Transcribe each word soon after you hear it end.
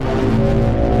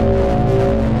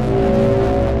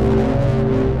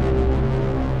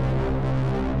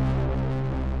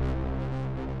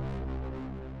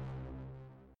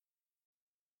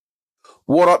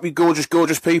What up, you gorgeous,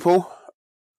 gorgeous people?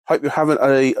 Hope you're having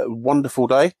a wonderful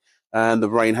day and the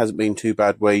rain hasn't been too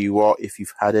bad where you are if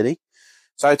you've had any.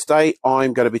 So today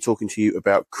I'm going to be talking to you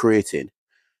about creatine.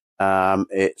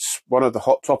 It's one of the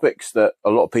hot topics that a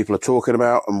lot of people are talking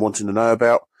about and wanting to know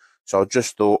about. So I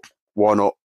just thought, why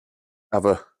not have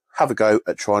a go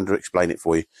at trying to explain it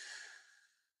for you.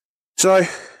 So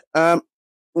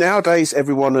nowadays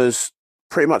everyone has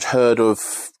pretty much heard of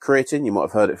creatine. You might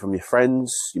have heard it from your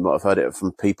friends. You might have heard it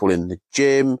from people in the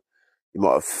gym. You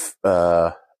might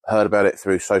have heard about it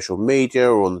through social media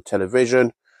or on the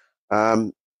television.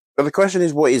 But the question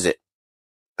is, what is it?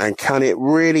 And can it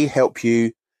really help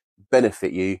you,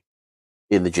 benefit you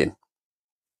in the gym?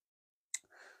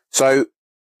 So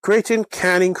creatine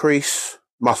can increase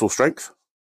muscle strength.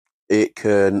 It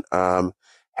can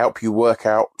help you work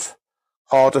out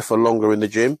harder for longer in the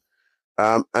gym.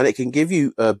 And it can give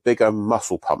you a bigger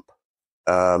muscle pump.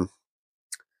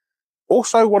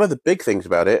 Also, one of the big things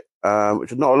about it,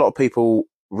 which not a lot of people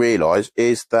realize,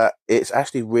 is that it's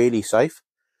actually really safe.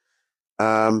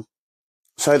 So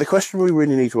the question we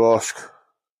really need to ask,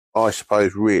 I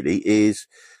suppose, really is,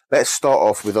 let's start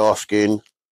off with asking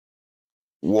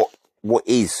what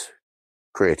is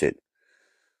creatine?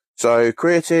 So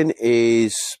creatine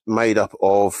is made up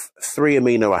of 3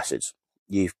 amino acids.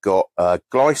 You've got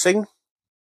glycine,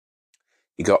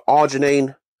 you've got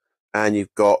arginine, and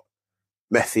you've got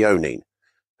methionine.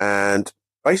 And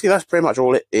basically that's pretty much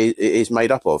all it is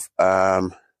made up of.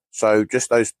 So just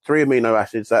those 3 amino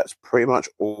acids, that's pretty much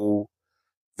all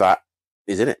that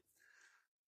is in it.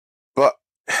 But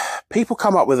people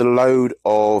come up with a load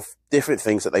of different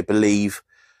things that they believe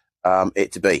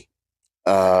it to be.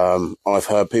 I've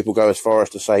heard people go as far as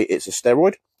to say it's a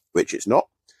steroid, which it's not.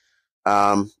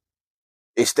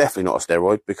 It's definitely not a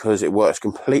steroid because it works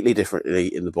completely differently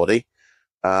in the body.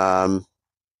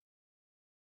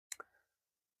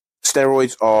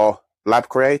 Steroids are lab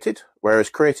created, whereas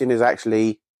creatine is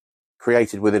actually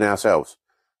created within ourselves.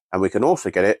 And we can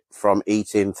also get it from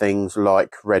eating things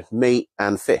like red meat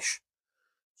and fish.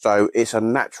 So it's a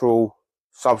natural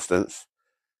substance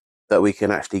that we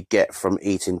can actually get from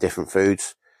eating different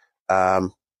foods.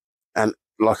 And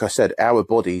like I said, our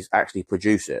bodies actually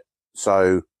produce it.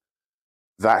 So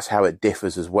that's how it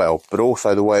differs as well, but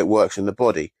also the way it works in the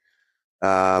body.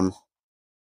 The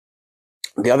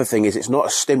other thing is, it's not a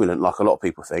stimulant like a lot of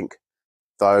people think,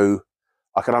 though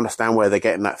I can understand where they're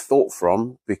getting that thought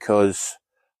from, because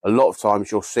a lot of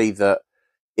times you'll see that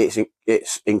it's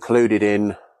included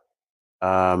in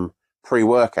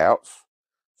pre-workouts.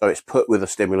 So it's put with a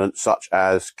stimulant such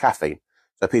as caffeine.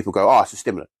 So people go, oh, it's a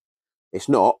stimulant. It's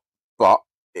not, but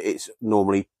it's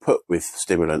normally put with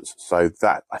stimulants. So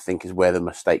that, I think, is where the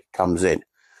mistake comes in.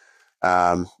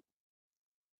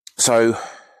 So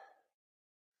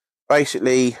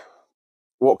basically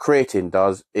what creatine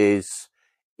does is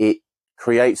it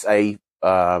creates a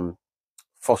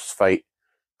phosphate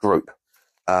group.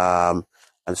 And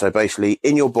so basically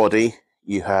in your body,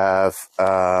 you have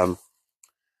part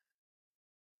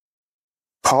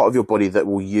of your body that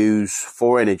will use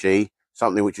for energy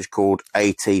something which is called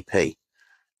ATP.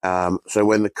 So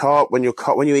when you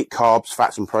eat carbs,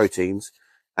 fats and proteins,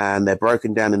 and they're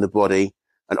broken down in the body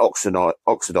and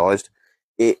oxidized,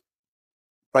 it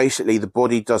basically, the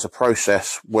body does a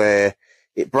process where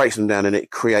it breaks them down and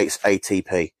it creates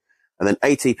ATP. And then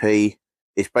ATP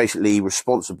is basically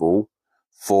responsible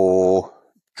for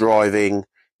driving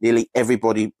nearly every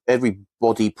body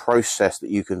process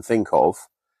that you can think of.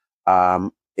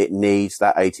 It needs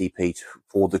that ATP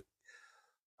for the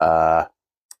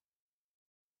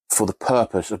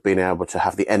purpose of being able to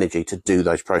have the energy to do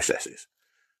those processes.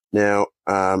 Now,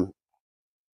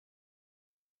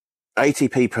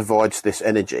 ATP provides this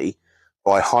energy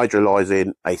by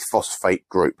hydrolyzing a phosphate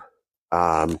group.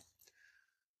 And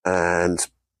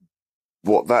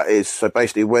what that is, so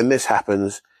basically when this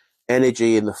happens,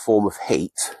 energy in the form of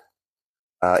heat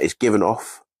is given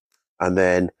off, and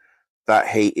then that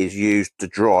heat is used to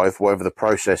drive whatever the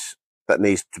process that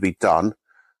needs to be done.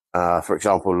 For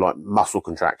example, like muscle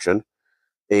contraction,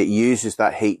 it uses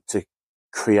that heat to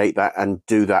create that and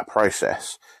do that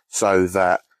process so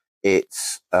that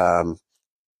it's able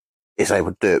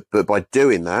to do it. But by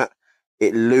doing that,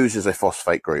 it loses a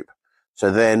phosphate group.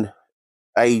 So then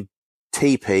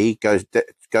ATP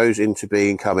goes into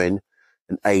becoming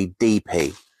an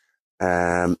ADP.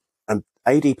 And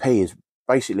ADP is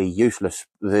basically useless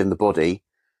within the body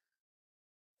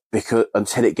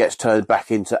until it gets turned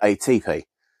back into ATP.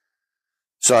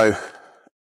 So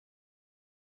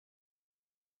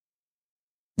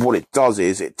what it does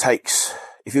is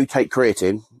if you take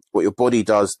creatine, what your body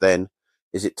does then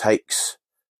is it takes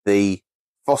the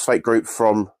phosphate group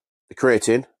from the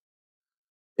creatine,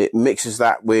 it mixes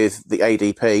that with the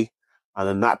ADP, and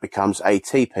then that becomes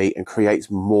ATP and creates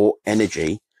more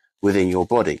energy within your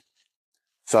body.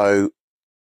 So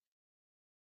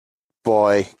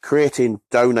by creatine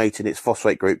donating its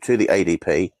phosphate group to the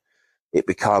ADP, it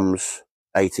becomes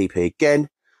ATP again,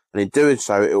 and in doing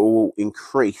so, it will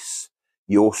increase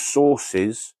your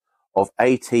sources of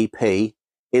ATP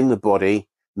in the body,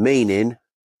 meaning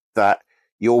that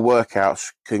your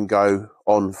workouts can go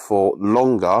on for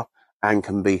longer and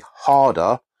can be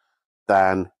harder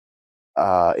than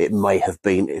it may have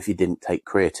been if you didn't take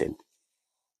creatine.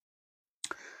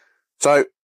 So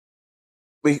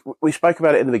we spoke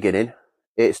about it in the beginning.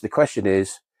 The question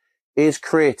is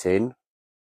creatine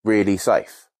really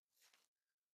safe?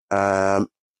 The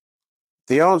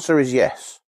answer is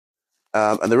yes.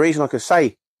 And the reason I can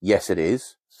say yes, it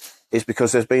is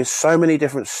because there's been so many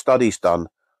different studies done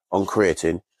on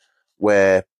creatine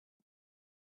where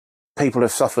people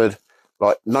have suffered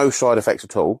like no side effects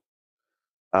at all.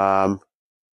 But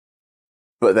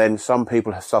then some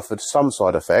people have suffered some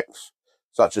side effects,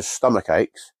 such as stomach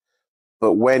aches.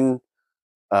 But when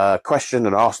questioned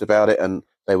and asked about it, and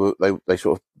they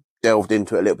sort of delved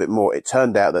into it a little bit more, it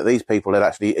turned out that these people had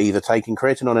actually either taken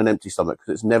creatine on an empty stomach,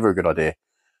 because it's never a good idea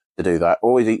to do that.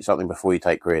 Always eat something before you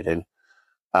take creatine.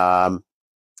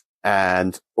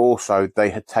 And also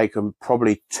they had taken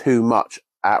probably too much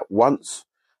at once.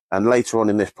 And later on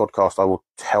in this podcast, I will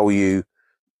tell you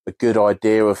a good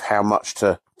idea of how much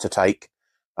to take.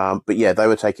 But yeah, they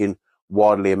were taking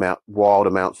wild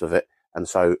amounts of it. And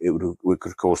so it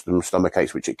could cause them stomach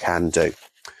aches, which it can do.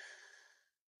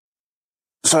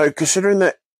 So considering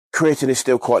that creatine is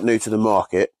still quite new to the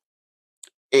market,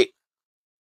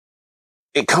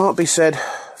 it can't be said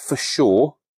for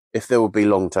sure if there will be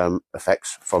long-term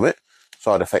effects from it,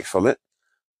 side effects from it.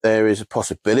 There is a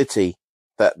possibility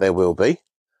that there will be,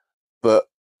 but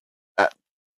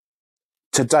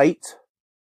to date,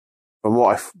 from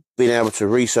what I've been able to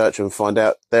research and find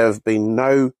out, there have been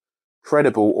no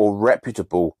credible or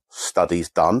reputable studies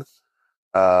done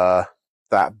that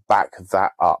back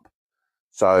that up.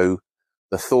 So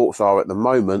the thoughts are at the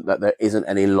moment that there isn't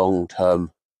any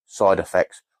long-term side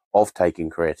effects of taking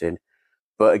creatine.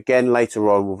 But again, later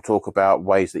on, we'll talk about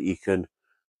ways that you can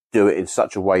do it in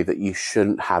such a way that you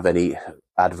shouldn't have any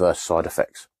adverse side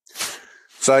effects.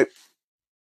 So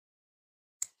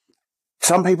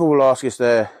some people will ask, is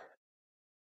there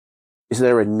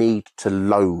a need to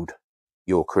load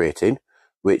your creatine,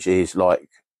 which is like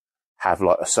have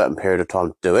like a certain period of time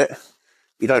to do it?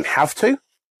 You don't have to,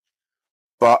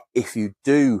 but if you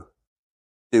do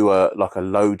a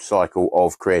load cycle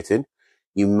of creatine,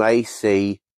 you may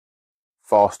see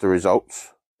faster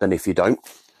results than if you don't.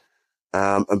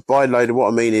 And by loaded,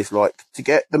 what I mean is, like, to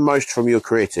get the most from your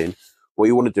creatine, what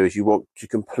you want to do is you want to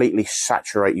completely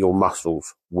saturate your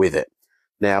muscles with it.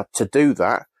 Now, to do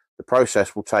that, the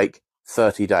process will take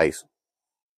 30 days.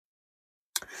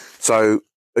 So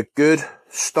a good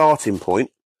starting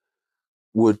point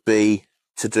would be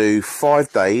to do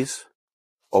 5 days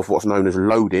of what's known as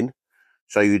loading.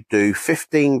 So you do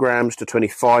 15 grams to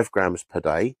 25 grams per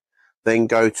day, then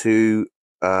go to,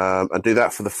 and do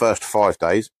that for the first 5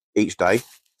 days, each day.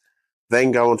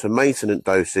 Then go on to maintenance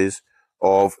doses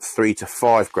of 3 to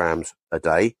 5 grams a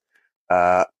day.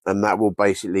 And that will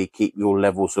basically keep your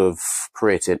levels of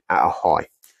creatine at a high.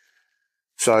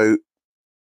 So,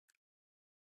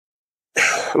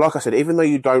 like I said, even though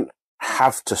you don't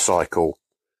have to cycle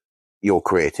your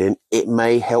creatine, it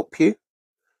may help you.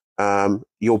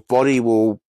 Your body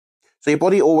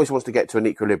always wants to get to an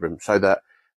equilibrium so that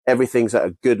everything's at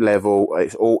a good level.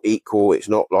 It's all equal. It's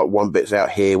not like one bit's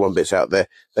out here, one bit's out there.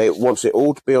 It wants it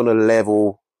all to be on a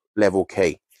level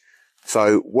key.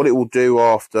 So what it will do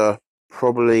after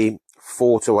probably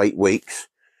 4 to 8 weeks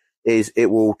is it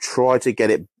will try to get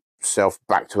itself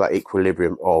back to that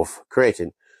equilibrium of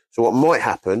creatine. So what might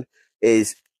happen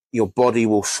is your body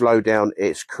will slow down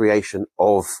its creation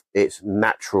of its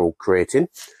natural creatine,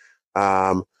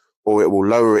 or it will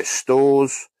lower its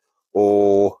stores,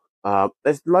 or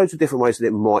there's loads of different ways that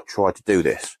it might try to do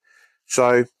this.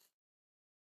 So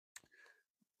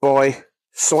by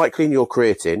cycling your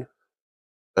creatine,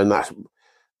 and that's,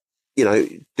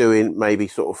 doing maybe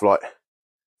sort of like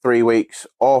 3 weeks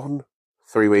on,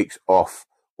 3 weeks off,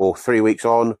 or 3 weeks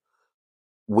on,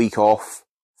 week off,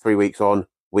 3 weeks on,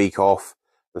 week off,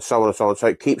 and so on and so on. So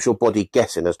it keeps your body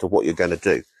guessing as to what you're going to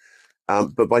do.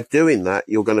 But by doing that,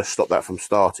 you're going to stop that from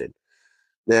starting.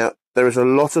 Now, there is a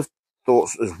lot of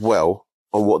thoughts as well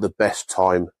on what the best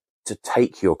time to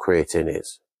take your creatine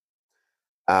is.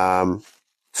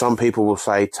 Some people will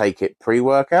say take it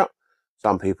pre-workout.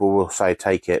 Some people will say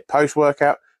take it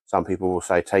post-workout. Some people will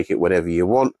say take it whenever you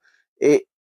want. It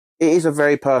is a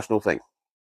very personal thing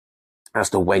as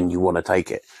to when you want to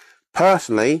take it.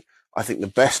 Personally, I think the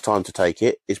best time to take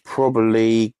it is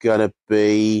probably going to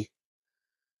be,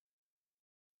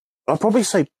 I'll probably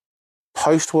say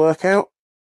post-workout,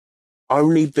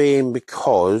 only being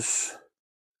because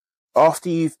after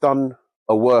you've done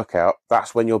a workout,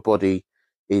 that's when your body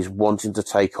is wanting to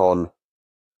take on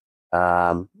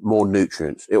more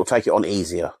nutrients. It will take it on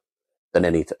easier than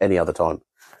any other time.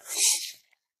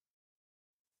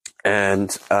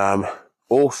 And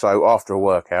also, after a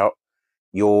workout,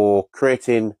 your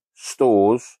creatine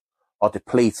stores are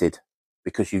depleted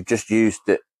because you've just used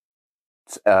it,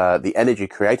 the energy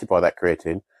created by that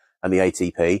creatine and the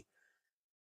ATP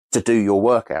to do your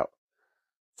workout.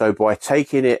 So by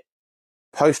taking it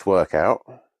post-workout,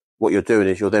 what you're doing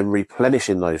is you're then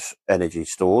replenishing those energy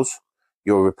stores.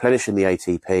 You're replenishing the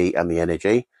ATP and the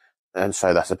energy. And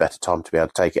so that's a better time to be able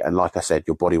to take it. And like I said,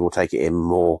 your body will take it in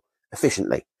more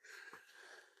efficiently.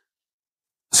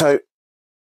 So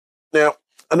now,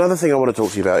 another thing I want to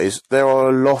talk to you about is there are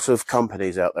a lot of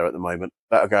companies out there at the moment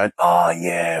that are going, oh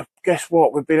yeah, guess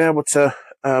what? We've been able to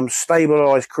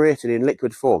stabilize creatine in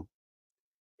liquid form.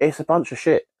 It's a bunch of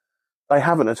shit. They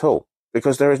haven't at all,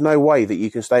 because there is no way that you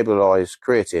can stabilize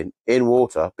creatine in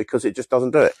water, because it just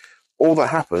doesn't do it. All that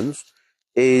happens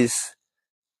is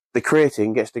the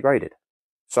creatine gets degraded.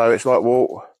 So it's like,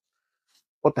 well,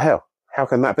 what the hell? How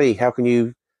can that be? How can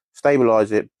you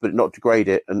stabilize it but not degrade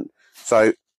it? And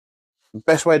so the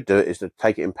best way to do it is to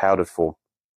take it in powdered form.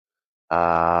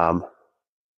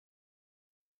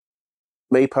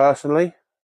 Me personally,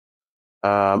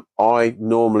 I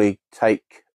normally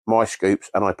take my scoops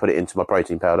and I put it into my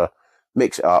protein powder,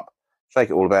 mix it up, shake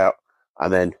it all about,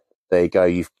 and then there you go.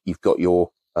 You've got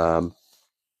your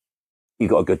you've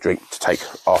got a good drink to take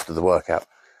after the workout.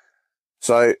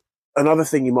 So another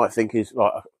thing you might think is,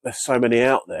 like, there's so many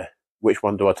out there. Which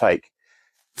one do I take?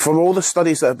 From all the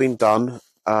studies that have been done,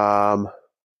 a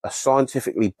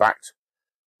scientifically backed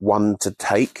one to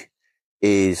take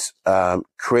is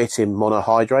creatine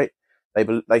monohydrate.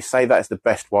 They say that is the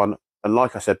best one, and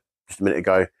like I said just a minute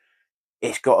ago,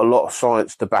 it's got a lot of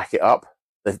science to back it up.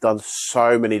 They've done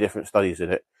so many different studies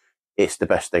in it. It's the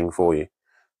best thing for you.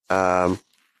 And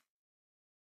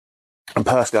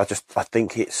personally, I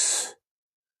think it's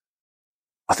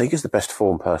the best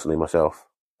form personally myself.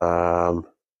 And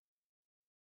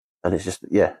it's just,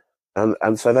 yeah.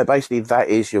 And so that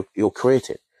is your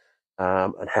creatine,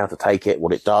 and how to take it,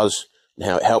 what it does, and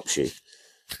how it helps you.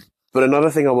 But another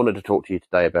thing I wanted to talk to you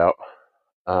today about,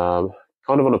 kind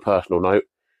of on a personal note,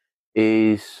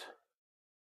 is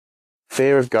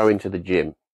fear of going to the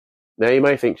gym. Now, you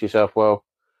may think to yourself, well,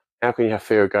 how can you have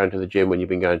fear of going to the gym when you've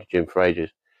been going to the gym for ages?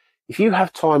 If you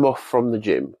have time off from the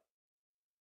gym,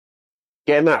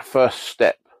 getting that first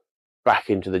step back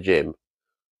into the gym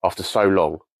after so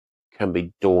long can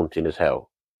be daunting as hell.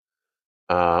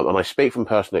 And I speak from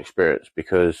personal experience,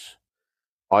 because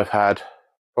I've had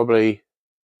probably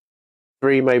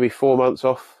 3, maybe 4 months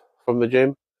off from the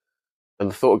gym, and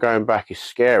the thought of going back is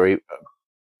scary,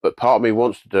 but part of me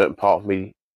wants to do it and part of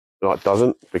me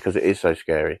doesn't, because it is so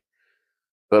scary.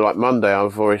 But like Monday,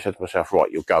 I've already said to myself,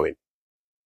 right, you're going.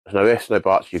 There's no ifs, no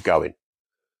buts, you're going.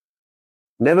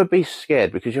 Never be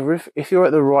scared, because if you're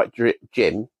at the right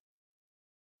gym,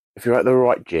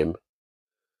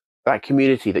 that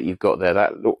community that you've got there,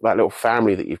 that little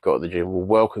family that you've got at the gym will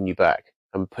welcome you back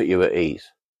and put you at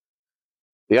ease.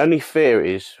 The only fear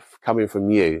is coming from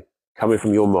you, coming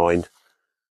from your mind,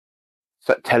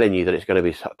 telling you that it's going to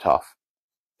be tough.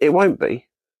 It won't be.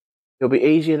 It'll be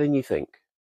easier than you think.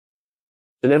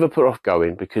 So never put off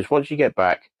going, because once you get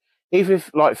back, even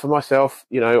if, like for myself,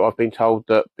 I've been told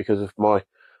that because of my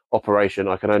operation,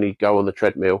 I can only go on the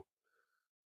treadmill.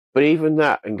 But even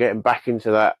that, and getting back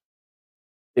into that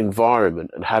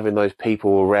environment and having those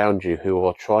people around you who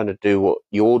are trying to do what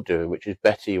you're doing, which is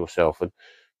better yourself and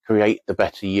create the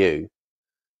better you,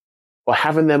 by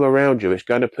having them around you, it's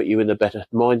going to put you in a better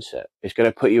mindset. It's going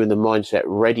to put you in the mindset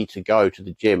ready to go to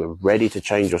the gym and ready to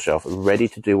change yourself and ready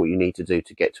to do what you need to do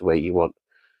to get to where you want.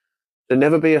 So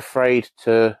never be afraid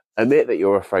to admit that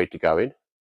you're afraid to go in,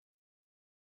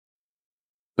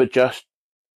 but just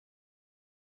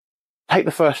take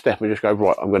the first step and just go,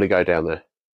 right, I'm going to go down there.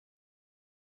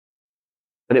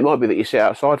 And it might be that you sit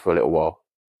outside for a little while,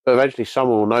 but eventually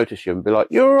someone will notice you and be like,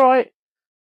 you're all right.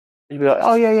 And you'll be like,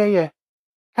 oh, yeah.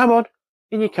 Come on.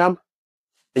 In you come.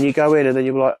 And you go in, and then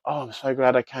you'll be like, oh, I'm so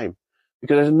glad I came.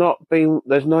 Because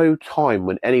there's no time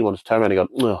when anyone's turned around and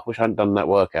gone, oh, I wish I hadn't done that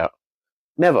workout.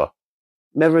 Never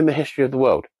in the history of the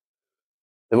world.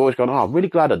 They've always gone, oh, I'm really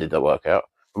glad I did that workout.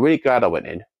 I'm really glad I went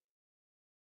in.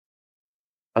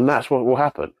 And that's what will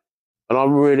happen. And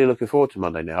I'm really looking forward to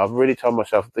Monday now. I've really told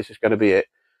myself this is going to be it.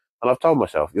 And I've told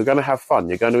myself, you're going to have fun.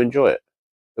 You're going to enjoy it.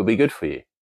 It'll be good for you.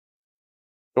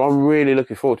 So I'm really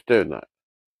looking forward to doing that.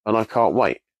 And I can't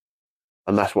wait.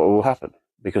 And that's what will happen,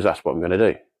 because that's what I'm going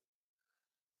to do.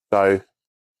 So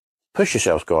push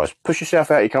yourselves, guys. Push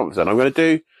yourself out of your comfort zone. I'm going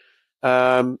to do,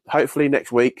 hopefully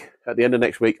next week, at the end of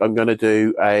next week, I'm going to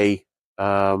do a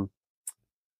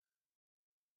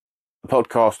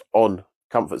podcast on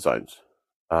comfort zones.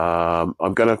 I'm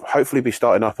going to hopefully be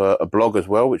starting up a blog as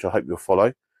well, which I hope you'll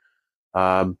follow.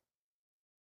 I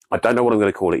don't know what I'm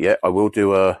going to call it yet. I will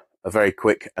do a very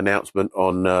quick announcement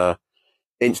on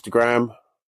Instagram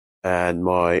and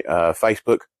my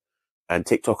Facebook and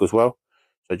TikTok as well.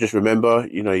 So just remember,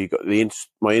 you got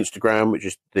my Instagram, which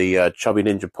is the Chubby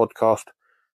Ninja Podcast.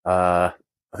 I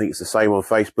think it's the same on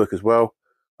Facebook as well,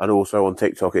 and also on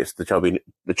TikTok, it's the Chubby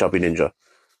Ninja.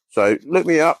 So look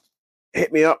me up,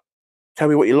 hit me up, tell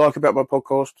me what you like about my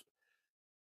podcast.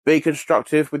 Be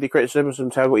constructive with your criticisms and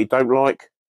tell me what you don't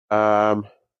like. I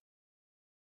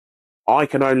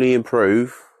can only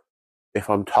improve if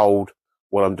I'm told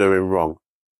what I'm doing wrong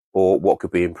or what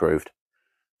could be improved.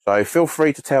 So feel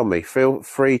free to tell me. Feel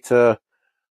free to,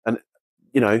 and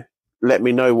let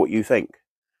me know what you think.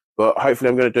 But hopefully,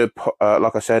 I'm going to do,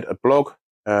 like I said, a blog,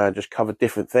 just cover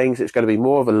different things. It's going to be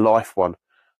more of a life one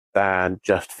than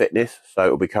just fitness. So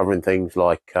it'll be covering things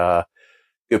like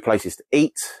good places to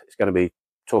eat. It's going to be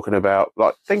talking about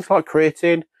things like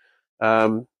creatine,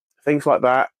 things like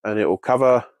that, and it will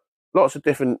cover lots of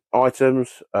different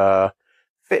items,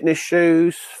 fitness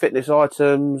shoes, fitness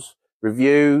items,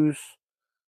 reviews.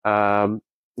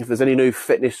 If there's any new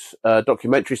fitness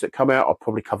documentaries that come out, I'll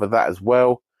probably cover that as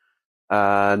well.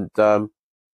 And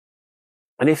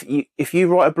if you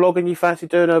write a blog and you fancy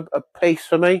doing a piece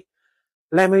for me,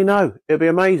 let me know. It'll be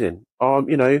amazing.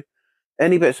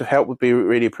 Any bits of help would be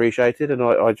really appreciated. And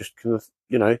I just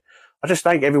I just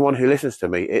thank everyone who listens to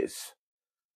me. It's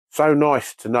so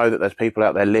nice to know that there's people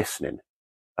out there listening.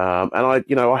 And I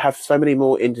have so many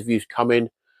more interviews coming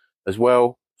as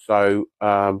well. So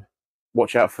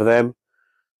watch out for them.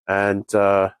 And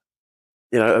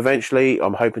eventually,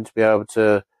 I'm hoping to be able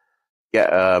to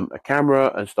get a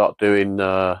camera and start doing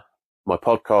my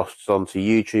podcasts onto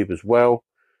YouTube as well.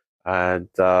 And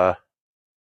I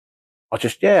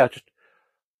just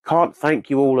can't thank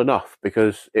you all enough,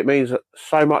 because it means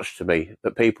so much to me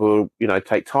that people,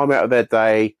 take time out of their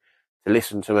day to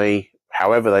listen to me,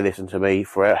 however they listen to me,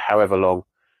 for however long.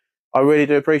 I really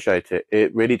do appreciate it.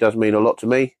 It really does mean a lot to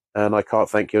me, and I can't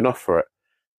thank you enough for it.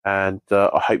 And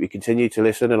I hope you continue to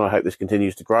listen, and I hope this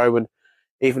continues to grow. And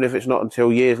even if it's not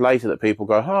until years later that people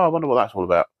go, oh, I wonder what that's all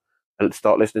about, and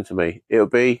start listening to me, I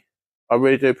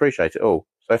really do appreciate it all.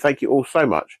 So thank you all so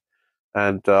much.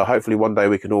 And hopefully one day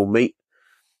we can all meet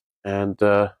and,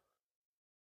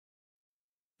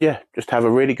 just have a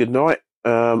really good night.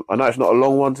 I know it's not a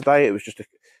long one today. It was just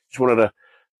wanted to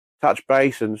touch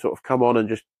base and sort of come on and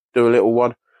just do a little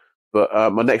one.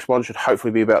 But my next one should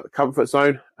hopefully be about the comfort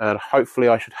zone, and hopefully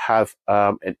I should have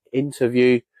an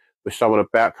interview with someone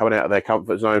about coming out of their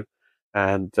comfort zone,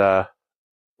 and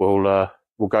we'll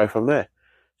go from there.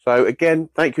 So again,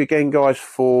 thank you again, guys,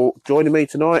 for joining me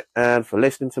tonight and for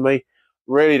listening to me.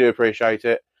 Really do appreciate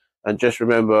it. And just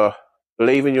remember,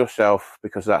 believe in yourself,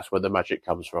 because that's where the magic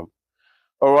comes from.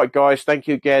 All right, guys, thank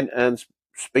you again, and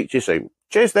speak to you soon.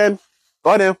 Cheers then.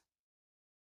 Bye now.